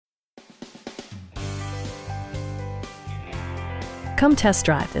Come test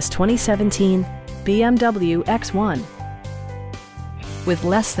drive this 2017 BMW X1. With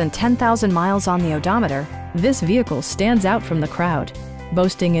less than 10,000 miles on the odometer, this vehicle stands out from the crowd,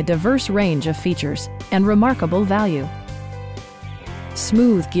 boasting a diverse range of features and remarkable value.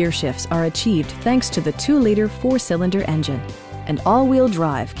 Smooth gear shifts are achieved thanks to the 2-liter 4-cylinder engine, and all-wheel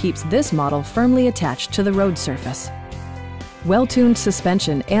drive keeps this model firmly attached to the road surface. Well-tuned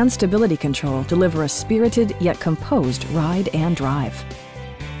suspension and stability control deliver a spirited yet composed ride and drive.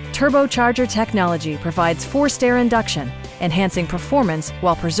 Turbocharger technology provides forced-air induction, enhancing performance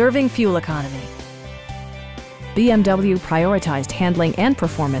while preserving fuel economy. BMW prioritized handling and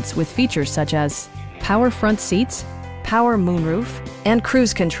performance with features such as power front seats, power moonroof, and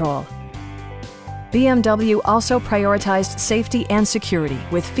cruise control. BMW also prioritized safety and security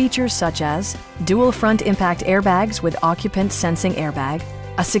with features such as dual front impact airbags with occupant sensing airbag,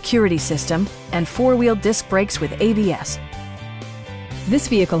 a security system, and 4-wheel disc brakes with ABS. This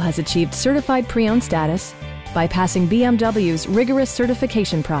vehicle has achieved certified pre-owned status by passing BMW's rigorous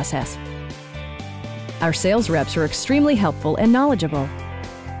certification process. Our sales reps are extremely helpful and knowledgeable.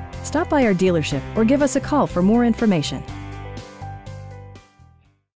 Stop by our dealership or give us a call for more information.